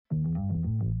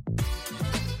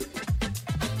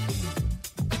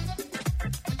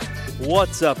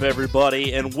What's up,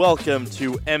 everybody, and welcome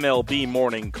to MLB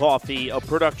Morning Coffee, a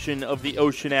production of the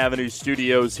Ocean Avenue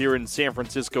Studios here in San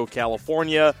Francisco,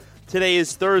 California. Today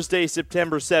is Thursday,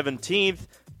 September 17th,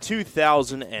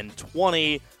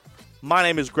 2020. My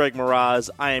name is Greg Moraz.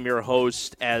 I am your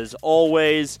host, as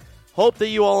always. Hope that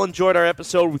you all enjoyed our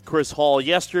episode with Chris Hall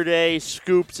yesterday.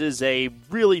 Scoops is a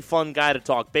really fun guy to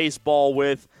talk baseball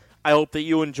with. I hope that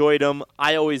you enjoyed him.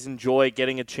 I always enjoy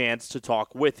getting a chance to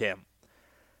talk with him.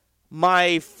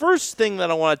 My first thing that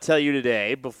I want to tell you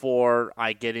today, before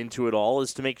I get into it all,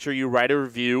 is to make sure you write a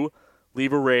review,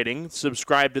 leave a rating,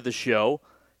 subscribe to the show.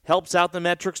 Helps out the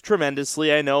metrics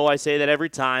tremendously. I know I say that every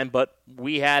time, but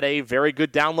we had a very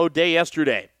good download day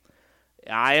yesterday.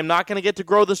 I am not going to get to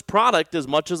grow this product as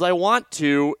much as I want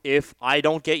to if I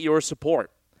don't get your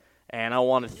support. And I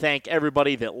want to thank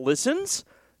everybody that listens.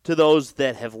 To those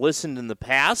that have listened in the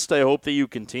past, I hope that you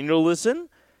continue to listen.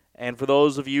 And for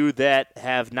those of you that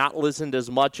have not listened as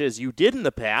much as you did in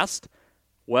the past,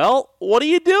 well, what are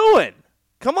you doing?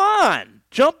 Come on,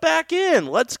 jump back in.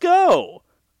 Let's go.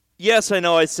 Yes, I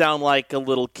know I sound like a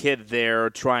little kid there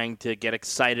trying to get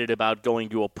excited about going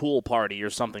to a pool party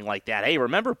or something like that. Hey,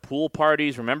 remember pool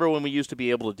parties? Remember when we used to be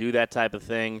able to do that type of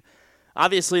thing?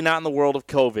 Obviously not in the world of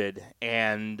COVID.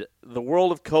 And the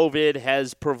world of COVID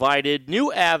has provided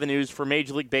new avenues for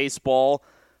Major League Baseball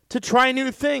to try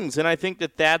new things, and I think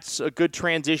that that's a good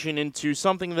transition into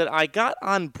something that I got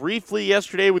on briefly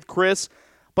yesterday with Chris,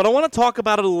 but I want to talk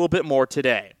about it a little bit more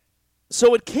today.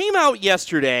 So it came out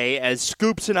yesterday, as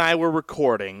Scoops and I were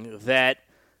recording, that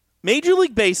Major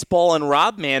League Baseball and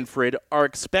Rob Manfred are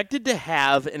expected to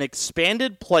have an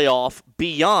expanded playoff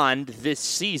beyond this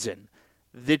season.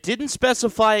 That didn't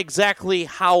specify exactly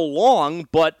how long,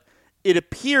 but it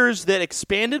appears that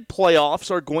expanded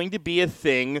playoffs are going to be a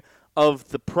thing of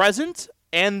the present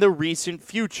and the recent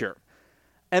future.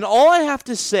 And all I have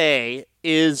to say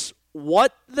is,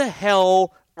 what the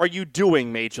hell are you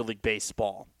doing, Major League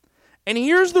Baseball? And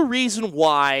here's the reason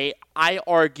why I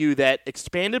argue that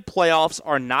expanded playoffs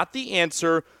are not the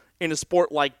answer in a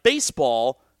sport like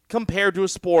baseball compared to a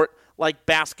sport like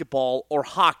basketball or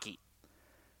hockey.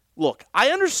 Look, I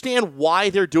understand why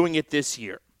they're doing it this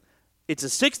year. It's a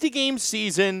 60-game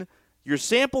season. Your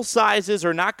sample sizes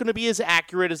are not going to be as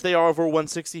accurate as they are over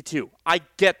 162. I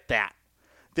get that.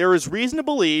 There is reason to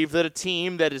believe that a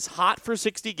team that is hot for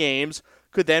 60 games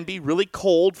could then be really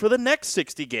cold for the next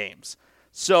 60 games.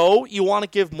 So you want to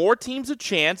give more teams a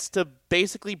chance to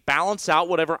basically balance out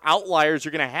whatever outliers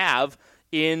you're going to have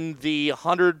in the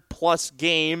 100-plus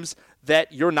games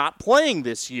that you're not playing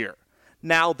this year.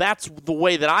 Now, that's the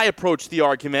way that I approach the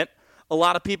argument. A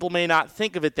lot of people may not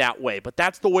think of it that way, but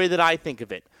that's the way that I think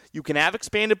of it. You can have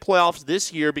expanded playoffs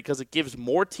this year because it gives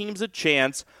more teams a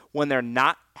chance when they're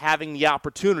not having the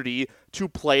opportunity to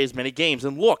play as many games.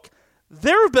 And look,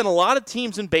 there have been a lot of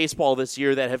teams in baseball this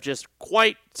year that have just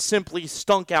quite simply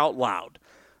stunk out loud.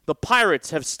 The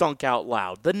Pirates have stunk out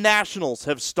loud. The Nationals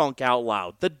have stunk out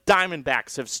loud. The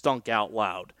Diamondbacks have stunk out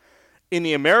loud. In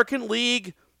the American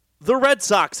League, the Red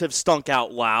Sox have stunk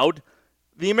out loud.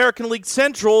 The American League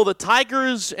Central, the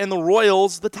Tigers and the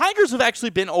Royals, the Tigers have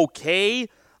actually been okay.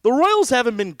 The Royals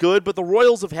haven't been good, but the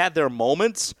Royals have had their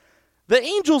moments. The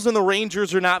Angels and the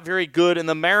Rangers are not very good, and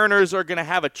the Mariners are going to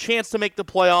have a chance to make the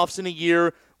playoffs in a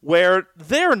year where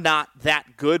they're not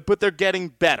that good, but they're getting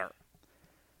better.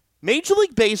 Major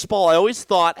League Baseball, I always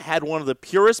thought, had one of the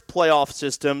purest playoff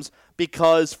systems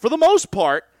because, for the most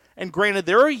part, and granted,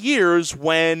 there are years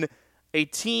when a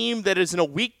team that is in a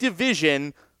weak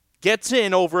division gets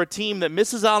in over a team that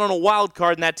misses out on a wild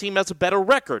card, and that team has a better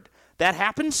record. That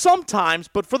happens sometimes,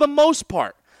 but for the most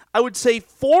part, I would say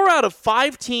 4 out of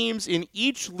 5 teams in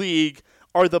each league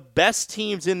are the best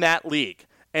teams in that league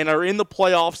and are in the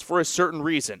playoffs for a certain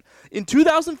reason. In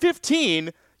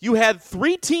 2015, you had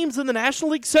 3 teams in the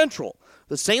National League Central,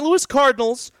 the St. Louis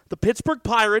Cardinals, the Pittsburgh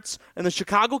Pirates, and the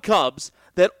Chicago Cubs,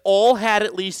 that all had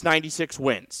at least 96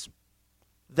 wins.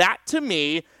 That, to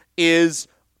me, is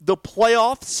the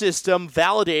playoff system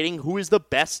validating who is the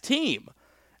best team.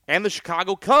 And the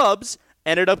Chicago Cubs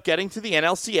ended up getting to the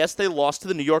NLCS. They lost to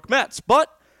the New York Mets. But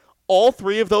all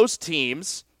 3 of those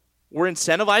teams were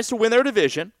incentivized to win their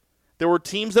division. There were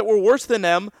teams that were worse than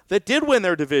them that did win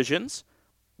their divisions.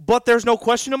 But there's no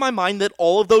question in my mind that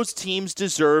all of those teams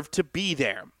deserve to be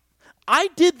there. I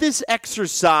did this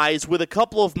exercise with a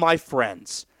couple of my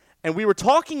friends. And we were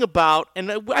talking about,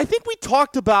 and I think we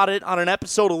talked about it on an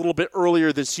episode a little bit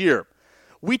earlier this year.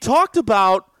 We talked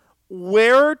about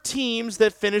where teams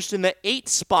that finished in the 8th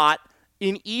spot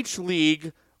in each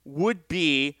league would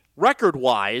be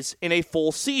record-wise in a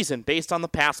full season based on the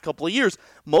past couple of years.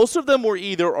 Most of them were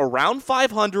either around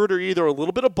 500 or either a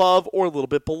little bit above or a little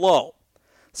bit below.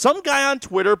 Some guy on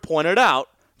Twitter pointed out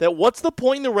that what's the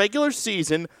point in the regular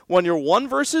season when you're 1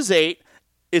 versus 8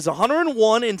 is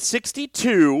 101 and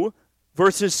 62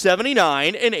 versus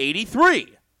 79 and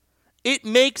 83. It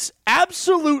makes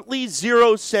absolutely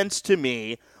zero sense to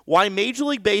me why Major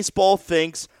League Baseball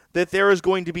thinks that there is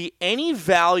going to be any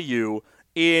value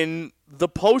in the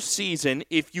postseason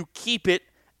if you keep it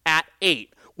at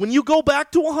 8. When you go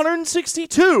back to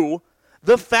 162,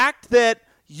 the fact that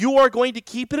you are going to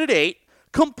keep it at 8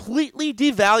 completely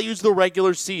devalues the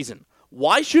regular season.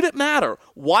 Why should it matter?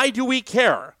 Why do we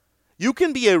care? You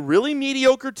can be a really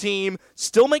mediocre team,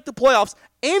 still make the playoffs,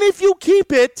 and if you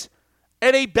keep it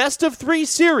at a best-of-3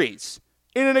 series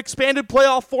in an expanded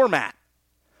playoff format,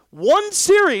 one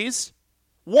series,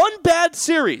 one bad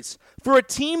series for a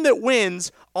team that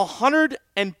wins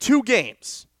 102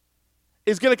 games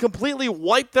is going to completely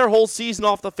wipe their whole season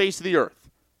off the face of the earth.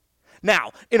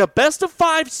 Now, in a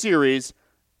best-of-5 series,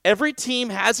 every team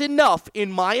has enough,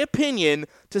 in my opinion,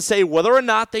 to say whether or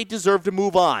not they deserve to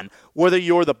move on, whether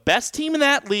you're the best team in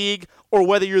that league or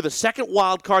whether you're the second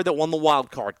wild card that won the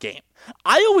wild card game.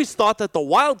 I always thought that the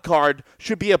wild card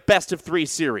should be a best-of-3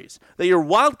 series, that your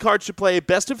wild card should play a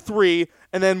best-of-3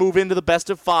 and then move into the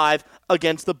best-of-5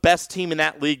 against the best team in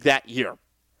that league that year.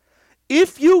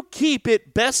 If you keep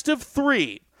it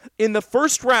best-of-3 in the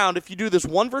first round, if you do this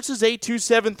 1 versus 8, 2,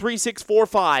 7, 3, 6, 4,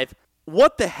 5,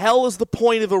 what the hell is the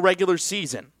point of a regular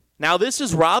season? Now, this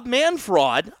is Rob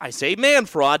Manfred, I say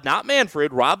Manfred, not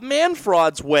Manfred, Rob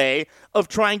Manfred's way of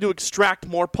trying to extract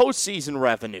more postseason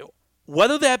revenue.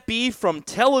 Whether that be from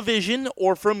television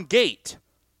or from gate,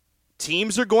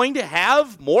 teams are going to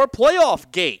have more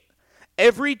playoff gate.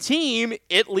 Every team,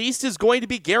 at least, is going to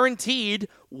be guaranteed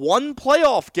one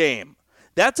playoff game.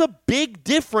 That's a big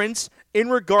difference in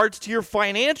regards to your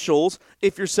financials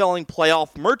if you're selling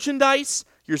playoff merchandise,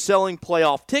 you're selling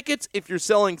playoff tickets, if you're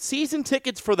selling season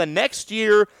tickets for the next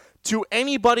year to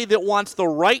anybody that wants the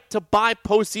right to buy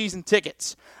postseason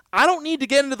tickets. I don't need to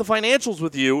get into the financials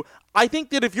with you. I think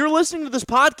that if you're listening to this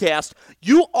podcast,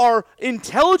 you are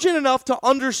intelligent enough to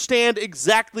understand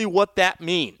exactly what that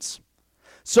means.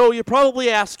 So you're probably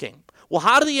asking, well,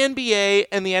 how do the NBA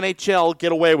and the NHL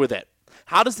get away with it?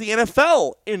 How does the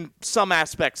NFL, in some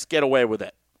aspects, get away with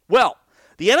it? Well,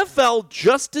 the NFL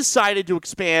just decided to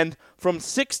expand from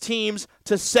 6 teams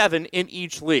to 7 in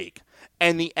each league.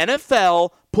 And the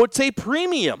NFL puts a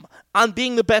premium on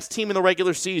being the best team in the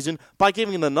regular season by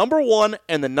giving the number 1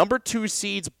 and the number 2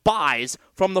 seeds buys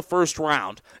from the first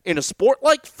round. In a sport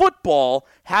like football,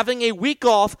 having a week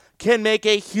off can make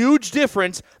a huge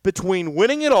difference between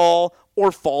winning it all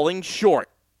or falling short.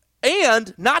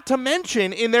 And not to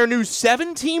mention, in their new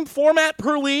 7-team format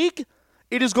per league,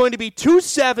 it is going to be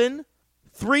 2-7,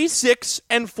 3-6,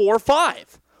 and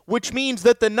 4-5. Which means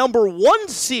that the number 1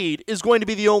 seed is going to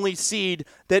be the only seed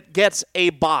that gets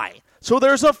a bye. So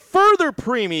there's a further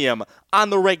premium on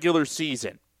the regular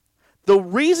season. The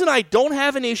reason I don't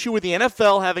have an issue with the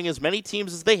NFL having as many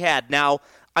teams as they had, now,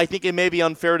 I think it may be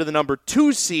unfair to the number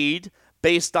 2 seed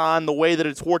based on the way that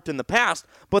it's worked in the past,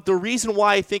 but the reason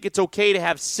why I think it's okay to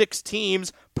have 6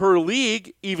 teams per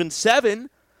league, even 7,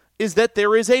 is that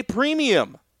there is a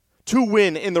premium to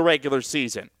win in the regular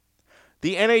season.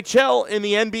 The NHL and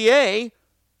the NBA,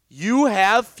 you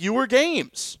have fewer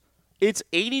games. It's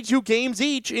 82 games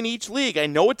each in each league. I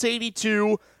know it's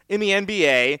 82 in the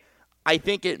NBA. I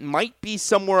think it might be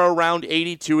somewhere around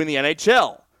 82 in the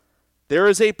NHL. There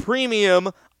is a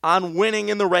premium on winning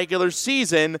in the regular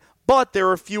season, but there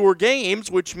are fewer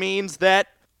games, which means that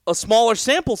a smaller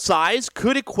sample size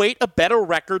could equate a better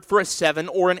record for a 7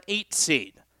 or an 8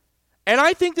 seed. And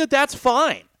I think that that's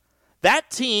fine.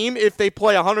 That team, if they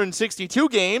play 162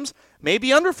 games, may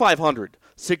be under 500,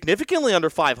 significantly under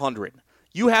 500.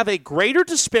 You have a greater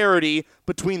disparity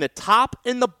between the top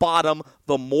and the bottom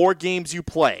the more games you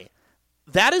play.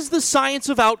 That is the science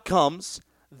of outcomes.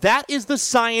 That is the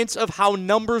science of how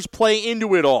numbers play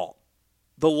into it all.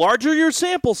 The larger your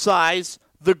sample size,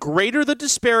 the greater the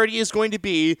disparity is going to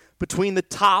be between the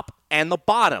top and the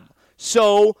bottom.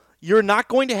 So you're not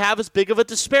going to have as big of a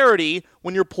disparity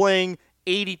when you're playing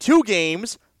 82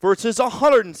 games versus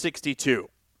 162.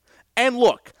 And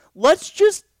look, let's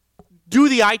just do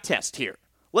the eye test here.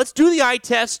 Let's do the eye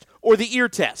test or the ear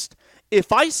test.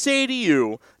 If I say to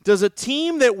you, does a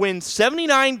team that wins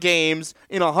 79 games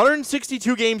in a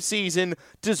 162-game season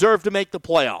deserve to make the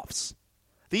playoffs?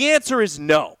 The answer is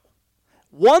no.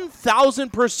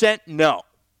 1,000% no.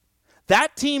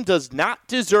 That team does not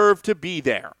deserve to be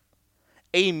there.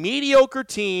 A mediocre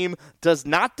team does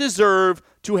not deserve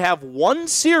to have one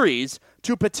series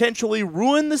to potentially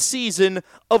ruin the season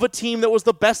of a team that was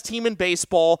the best team in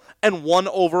baseball and won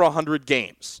over 100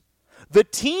 games. The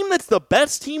team that's the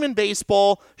best team in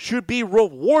baseball should be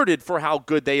rewarded for how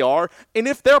good they are, and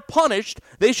if they're punished,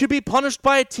 they should be punished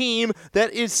by a team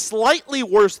that is slightly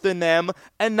worse than them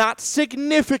and not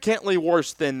significantly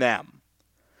worse than them.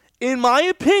 In my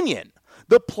opinion,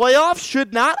 the playoffs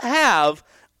should not have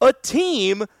a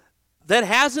team that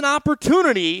has an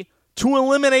opportunity to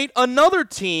eliminate another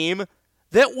team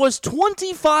that was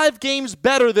 25 games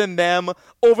better than them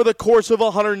over the course of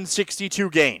 162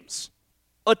 games.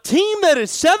 A team that is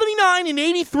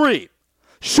 79-83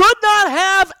 should not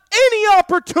have any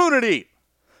opportunity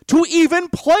to even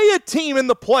play a team in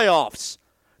the playoffs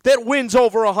that wins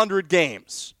over 100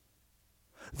 games.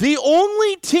 The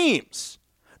only teams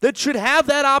that should have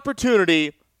that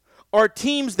opportunity are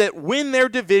teams that win their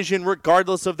division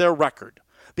regardless of their record.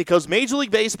 Because Major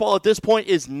League Baseball at this point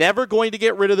is never going to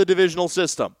get rid of the divisional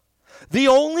system. The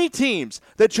only teams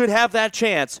that should have that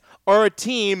chance are a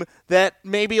team that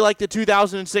maybe like the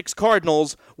 2006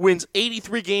 Cardinals wins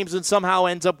 83 games and somehow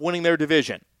ends up winning their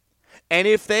division. And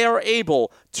if they are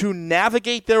able to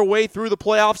navigate their way through the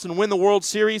playoffs and win the World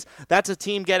Series, that's a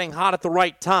team getting hot at the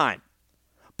right time.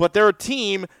 But they're a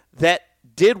team that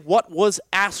did what was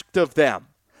asked of them.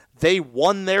 They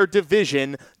won their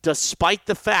division despite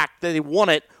the fact that they won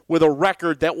it with a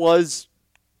record that was,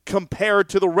 compared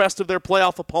to the rest of their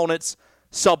playoff opponents,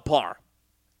 subpar.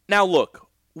 Now look,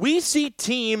 we see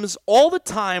teams all the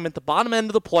time at the bottom end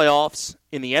of the playoffs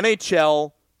in the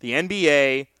NHL, the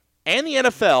NBA, and the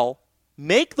NFL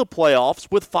make the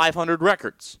playoffs with 500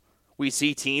 records. We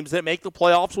see teams that make the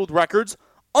playoffs with records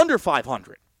under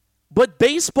 500. But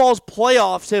baseball's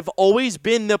playoffs have always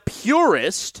been the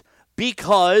purest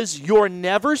because you're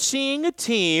never seeing a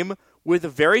team, with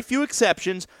very few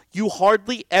exceptions, you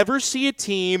hardly ever see a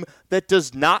team that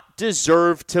does not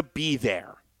deserve to be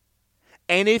there.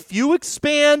 And if you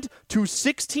expand to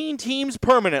 16 teams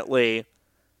permanently,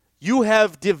 you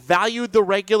have devalued the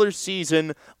regular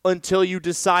season until you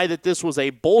decide that this was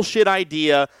a bullshit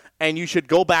idea and you should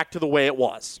go back to the way it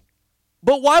was.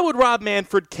 But why would Rob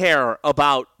Manfred care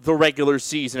about the regular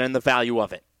season and the value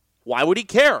of it? Why would he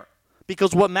care?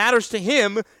 Because what matters to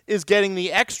him is getting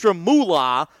the extra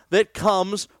moolah that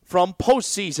comes from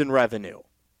postseason revenue.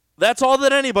 That's all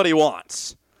that anybody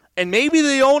wants. And maybe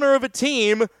the owner of a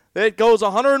team that goes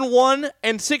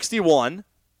 101-61,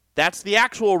 that's the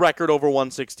actual record over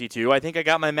 162. I think I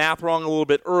got my math wrong a little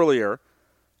bit earlier.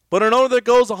 But an owner that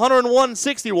goes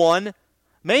 101-61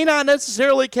 may not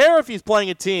necessarily care if he's playing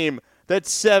a team that's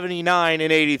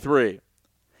 79-83.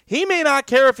 He may not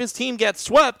care if his team gets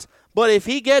swept, but if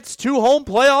he gets 2 home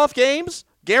playoff games,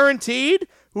 guaranteed,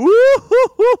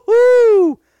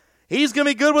 woo-hoo-hoo-hoo, he's going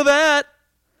to be good with that.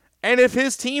 And if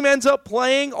his team ends up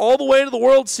playing all the way to the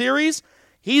World Series,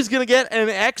 he's going to get an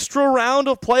extra round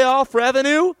of playoff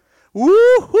revenue.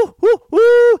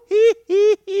 Woo-hoo-hoo-hoo,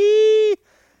 hee-hee-hee.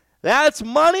 That's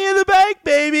money in the bank,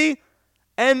 baby.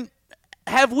 And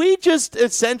have we just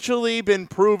essentially been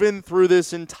proven through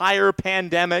this entire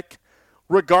pandemic,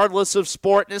 regardless of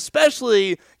sport, and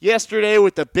especially yesterday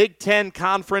with the Big Ten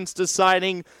Conference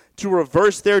deciding to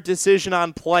reverse their decision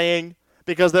on playing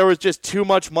because there was just too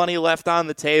much money left on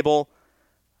the table?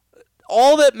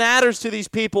 All that matters to these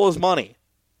people is money.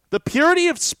 The purity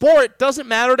of sport doesn't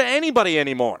matter to anybody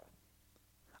anymore.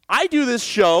 I do this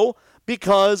show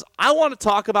because I want to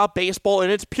talk about baseball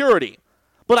in its purity.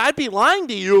 But I'd be lying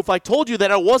to you if I told you that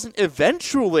I wasn't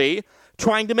eventually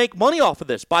trying to make money off of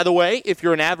this. By the way, if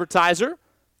you're an advertiser,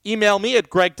 email me at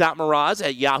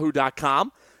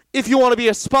greg.miraz@yahoo.com. If you want to be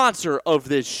a sponsor of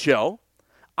this show,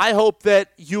 I hope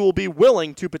that you will be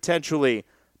willing to potentially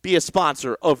be a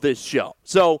sponsor of this show.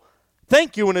 So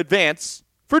thank you in advance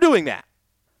for doing that.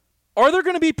 Are there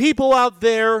going to be people out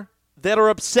there that are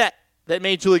upset that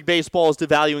Major League Baseball is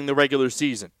devaluing the regular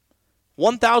season?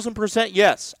 1,000%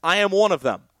 yes, I am one of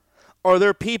them. Are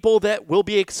there people that will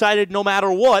be excited no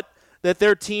matter what that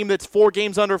their team that's 4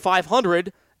 games under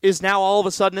 500 is now all of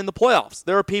a sudden in the playoffs?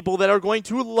 There are people that are going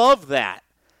to love that.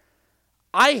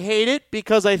 I hate it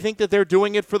because I think that they're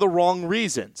doing it for the wrong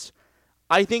reasons.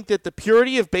 I think that the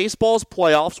purity of baseball's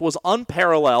playoffs was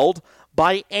unparalleled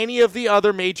by any of the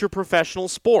other major professional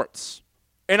sports.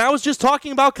 And I was just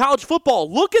talking about college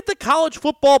football. Look at the college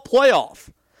football playoff.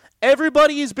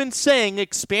 Everybody has been saying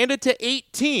expand it to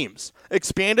 8 teams,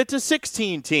 expand it to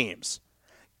 16 teams.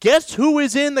 Guess who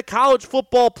is in the college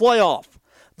football playoff?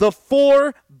 The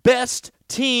 4 best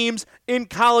teams in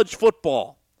college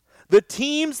football. The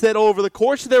teams that over the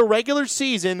course of their regular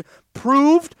season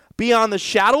proved beyond the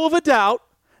shadow of a doubt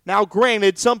Now,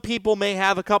 granted, some people may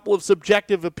have a couple of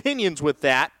subjective opinions with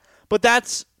that, but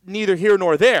that's neither here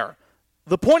nor there.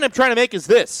 The point I'm trying to make is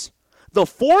this. The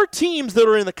 4 teams that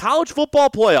are in the college football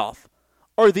playoff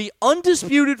are the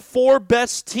undisputed 4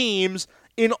 best teams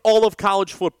in all of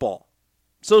college football.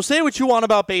 So say what you want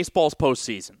about baseball's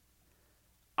postseason.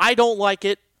 I don't like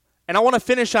it, and I want to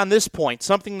finish on this point,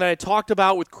 something that I talked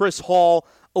about with Chris Hall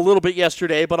a little bit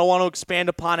yesterday, but I want to expand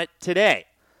upon it today.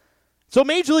 So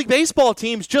Major League Baseball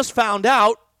teams just found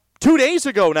out 2 days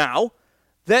ago now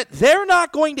that they're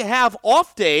not going to have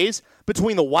off days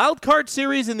between the Wild Card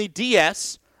Series and the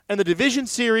DS and the Division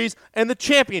Series and the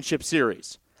Championship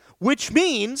Series, which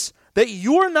means that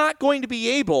you're not going to be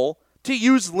able to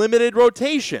use limited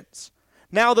rotations.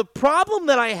 Now, the problem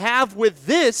that I have with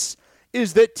this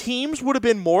is that teams would have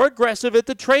been more aggressive at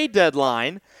the trade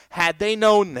deadline had they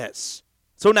known this.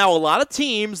 So now a lot of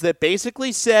teams that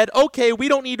basically said, okay, we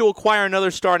don't need to acquire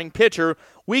another starting pitcher.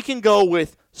 We can go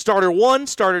with starter 1,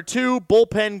 starter 2,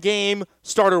 bullpen game,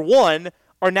 starter 1,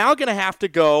 are now going to have to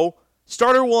go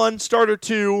starter 1, starter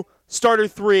 2, starter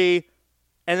 3,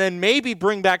 and then maybe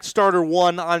bring back starter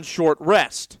 1 on short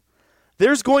rest.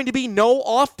 There's going to be no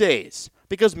off days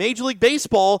because Major League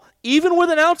Baseball, even with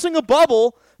announcing a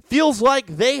bubble, feels like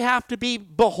they have to be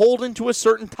beholden to a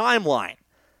certain timeline.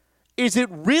 Is it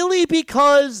really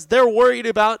because they're worried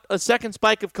about a second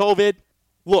spike of COVID?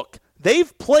 Look,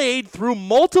 they've played through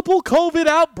multiple COVID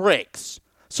outbreaks,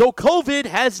 so COVID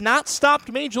has not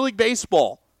stopped Major League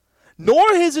Baseball, nor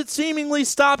has it seemingly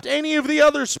stopped any of the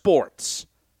other sports.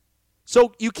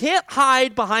 So you can't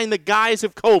hide behind the guise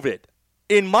of COVID.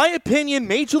 In my opinion,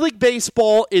 Major League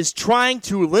Baseball is trying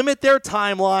to limit their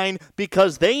timeline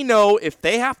because they know if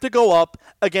they have to go up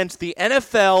against the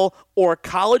NFL or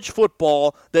college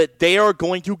football that they are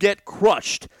going to get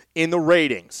crushed in the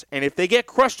ratings. And if they get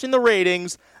crushed in the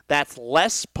ratings, that's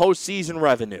less postseason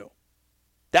revenue.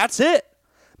 That's it.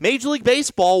 Major League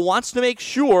Baseball wants to make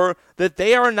sure that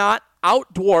they are not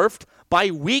outdwarfed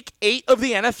by Week 8 of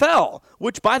the NFL,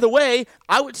 which, by the way,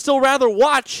 I would still rather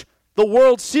watch the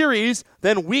World Series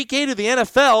than Week 8 of the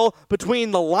NFL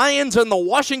between the Lions and the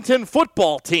Washington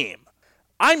football team.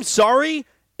 I'm sorry,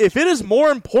 if it is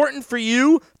more important for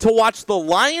you to watch the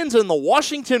Lions and the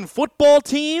Washington football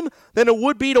team than it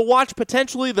would be to watch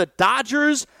potentially the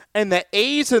Dodgers and the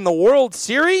A's in the World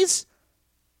Series,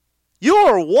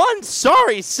 you're one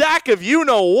sorry sack of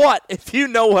you-know-what, if you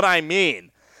know what I mean.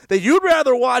 That you'd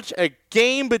rather watch a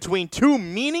game between 2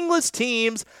 meaningless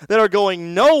teams that are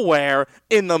going nowhere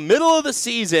in the middle of the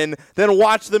season than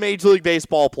watch the Major League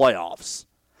Baseball playoffs.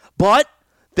 But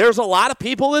there's a lot of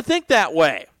people that think that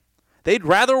way. They'd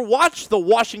rather watch the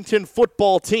Washington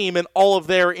football team in all of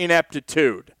their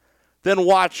ineptitude than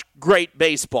watch great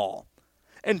baseball.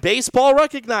 And baseball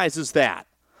recognizes that.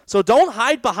 So don't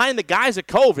hide behind the guise of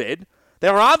COVID.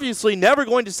 They're obviously never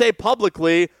going to say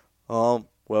publicly,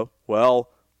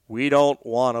 we don't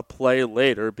want to play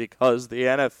later because the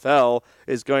NFL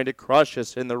is going to crush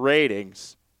us in the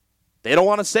ratings. They don't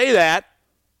want to say that,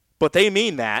 but they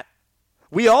mean that.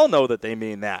 We all know that they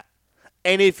mean that.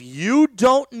 And if you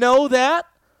don't know that,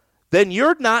 then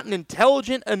you're not an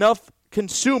intelligent enough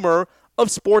consumer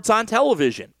of sports on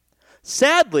television.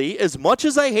 Sadly, as much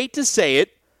as I hate to say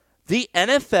it, the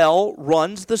NFL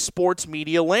runs the sports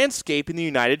media landscape in the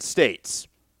United States.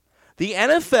 The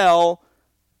NFL,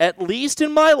 at least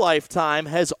in my lifetime,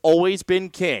 has always been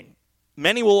king.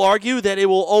 Many will argue that it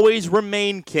will always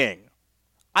remain king.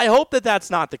 I hope that that's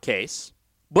not the case.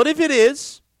 But if it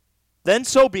is, then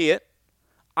so be it.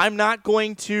 I'm not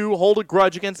going to hold a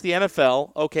grudge against the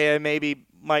NFL. Okay, I maybe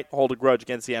might hold a grudge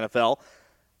against the NFL.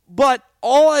 But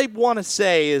all I want to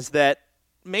say is that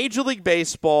Major League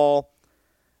Baseball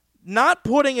not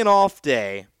putting an off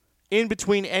day in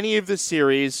between any of the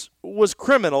series was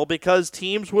criminal because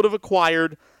teams would have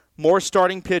acquired more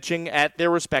starting pitching at their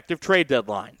respective trade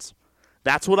deadlines.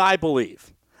 That's what I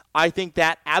believe. I think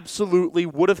that absolutely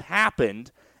would have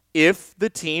happened if the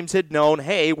teams had known,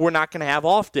 hey, we're not going to have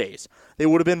off days. They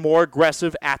would have been more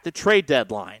aggressive at the trade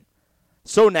deadline.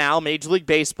 So now Major League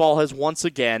Baseball has once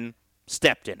again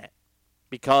stepped in it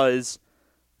because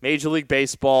Major League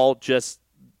Baseball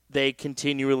they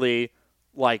continually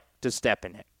like to step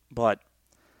in it. But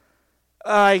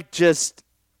I'm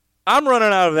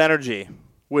running out of energy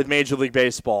with Major League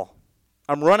Baseball.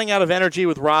 I'm running out of energy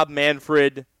with Rob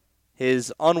Manfred,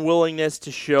 his unwillingness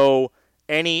to show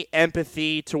any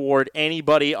empathy toward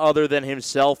anybody other than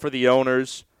himself or the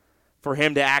owners, for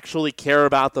him to actually care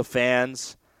about the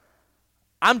fans.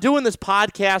 I'm doing this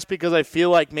podcast because I feel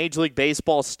like Major League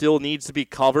Baseball still needs to be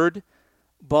covered,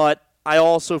 but I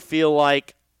also feel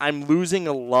like I'm losing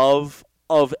a love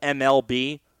of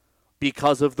MLB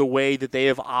because of the way that they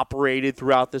have operated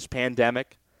throughout this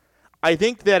pandemic. I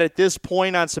think that at this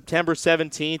point on September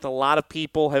 17th, a lot of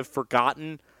people have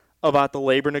forgotten about the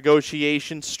labor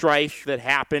negotiation strife that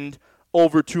happened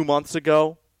over 2 months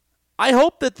ago. I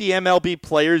hope that the MLB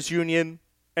Players Union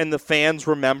and the fans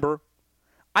remember.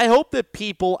 I hope that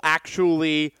people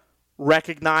actually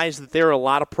recognize that there are a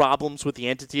lot of problems with the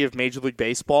entity of Major League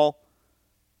Baseball.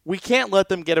 We can't let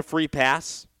them get a free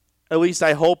pass. At least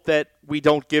I hope that we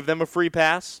don't give them a free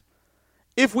pass.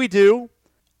 If we do,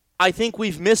 I think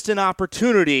we've missed an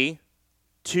opportunity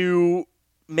to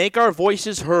make our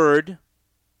voices heard,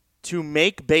 to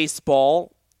make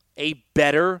baseball a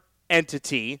better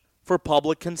entity for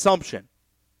public consumption.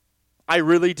 I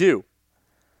really do.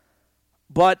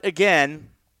 But again,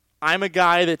 I'm a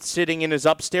guy that's sitting in his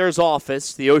upstairs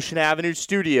office, the Ocean Avenue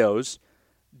Studios,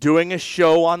 doing a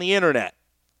show on the internet.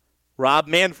 Rob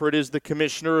Manfred is the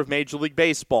commissioner of Major League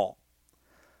Baseball.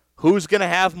 Who's going to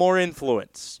have more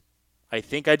influence? I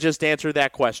think I just answered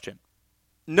that question.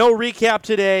 No recap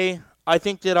today. I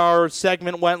think that our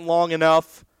segment went long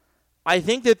enough. I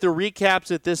think that the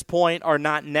recaps at this point are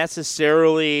not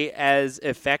necessarily as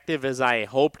effective as I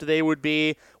hoped they would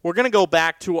be. We're going to go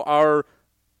back to our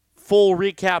full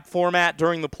recap format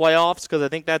during the playoffs because I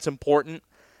think that's important.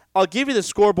 I'll give you the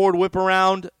scoreboard whip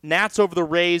around. Nats over the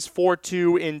Rays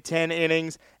 4-2 in 10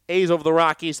 innings. A's over the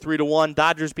Rockies 3-1.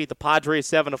 Dodgers beat the Padres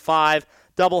 7-5.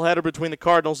 Doubleheader between the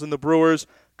Cardinals and the Brewers.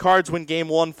 Cards win game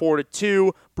 1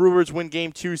 4-2. Brewers win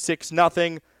game 2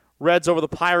 6-0. Reds over the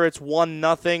Pirates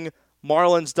 1-0.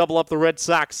 Marlins double up the Red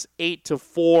Sox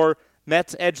 8-4.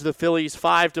 Mets edge the Phillies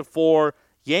 5-4.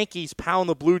 Yankees pound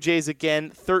the Blue Jays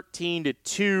again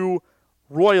 13-2.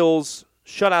 Royals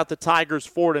shut out the Tigers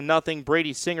 4-0.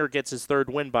 Brady Singer gets his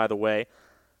third win, by the way.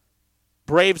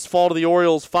 Braves fall to the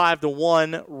Orioles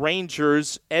 5-1.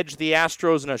 Rangers edge the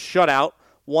Astros in a shutout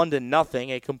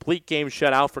 1-0. A complete game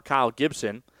shutout for Kyle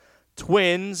Gibson.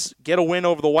 Twins get a win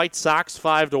over the White Sox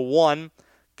 5-1.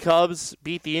 Cubs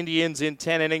beat the Indians in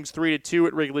 10 innings 3-2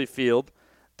 at Wrigley Field.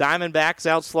 Diamondbacks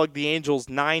outslug the Angels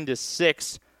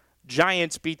 9-6.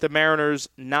 Giants beat the Mariners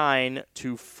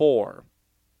 9-4.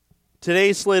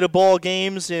 Today's slate of ball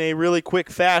games in a really quick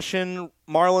fashion.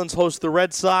 Marlins host the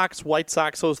Red Sox. White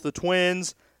Sox host the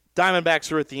Twins.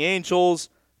 Diamondbacks are at the Angels.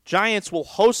 Giants will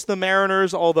host the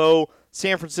Mariners, although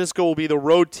San Francisco will be the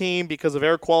road team because of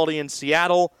air quality in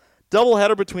Seattle.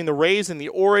 Doubleheader between the Rays and the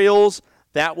Orioles.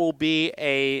 That will be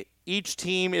each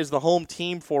team is the home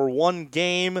team for one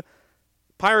game.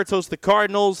 Pirates host the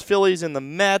Cardinals. Phillies and the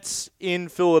Mets in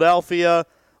Philadelphia.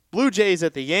 Blue Jays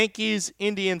at the Yankees,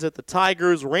 Indians at the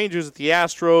Tigers, Rangers at the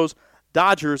Astros,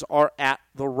 Dodgers are at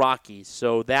the Rockies.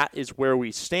 So that is where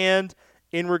we stand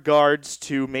in regards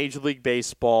to Major League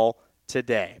Baseball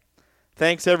today.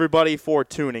 Thanks, everybody, for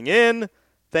tuning in.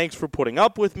 Thanks for putting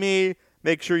up with me.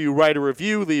 Make sure you write a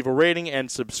review, leave a rating, and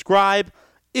subscribe.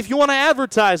 If you want to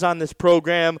advertise on this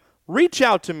program, reach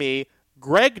out to me,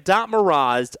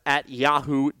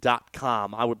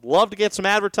 greg.moraz@yahoo.com. I would love to get some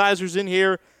advertisers in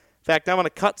here. In fact, I'm going to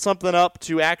cut something up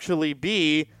to actually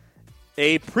be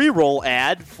a pre-roll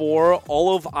ad for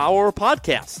all of our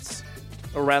podcasts.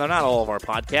 Or rather, not all of our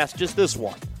podcasts, just this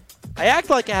one. I act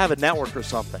like I have a network or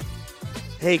something.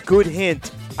 Hey, good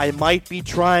hint. I might be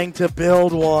trying to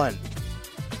build one.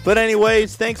 But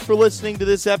anyways, thanks for listening to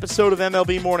this episode of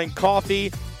MLB Morning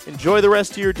Coffee. Enjoy the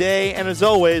rest of your day. And as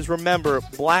always, remember,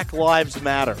 Black Lives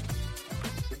Matter.